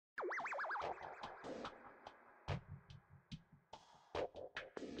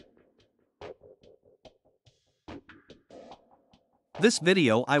This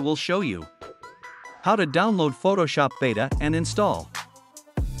video I will show you how to download Photoshop Beta and install.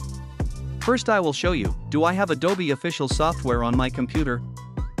 First I will show you, do I have Adobe official software on my computer?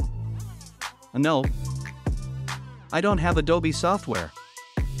 No, I don't have Adobe software.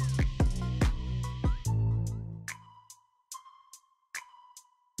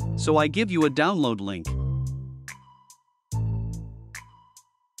 So I give you a download link.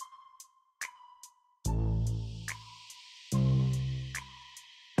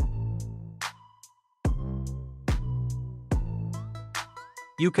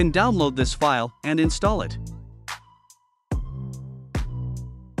 You can download this file and install it.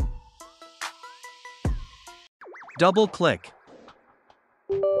 Double-click.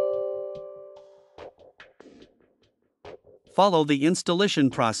 Follow the installation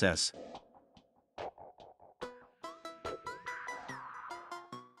process.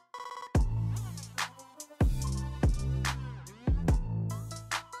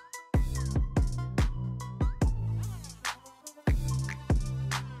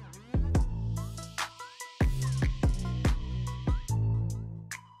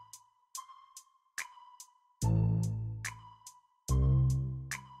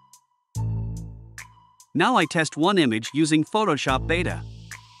 Now I test one image using Photoshop Beta.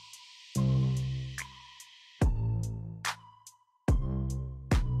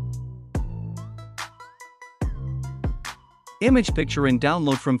 Image picture in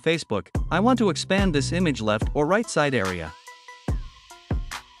download from Facebook. I want to expand this image left or right side area.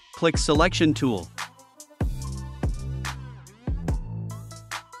 Click Selection tool.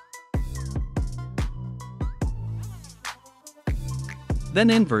 Then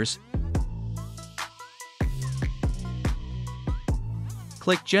inverse.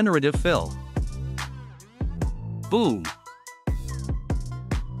 Click Generative Fill. Boom!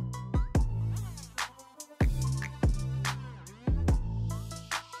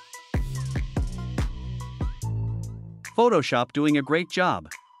 Photoshop doing a great job.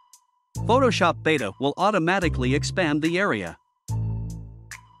 Photoshop Beta will automatically expand the area.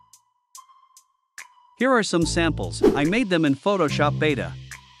 Here are some samples. I made them in Photoshop Beta.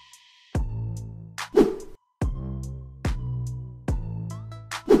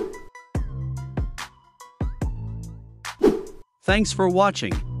 Thanks for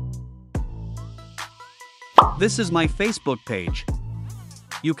watching. This is my Facebook page.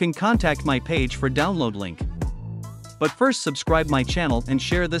 You can contact my page for download link. But first subscribe my channel and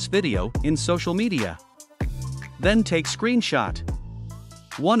share this video in social media. Then take screenshot.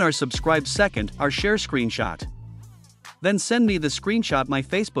 1 or subscribe, second or share screenshot. Then send me the screenshot my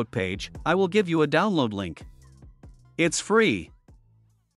Facebook page, I will give you a download link. It's free.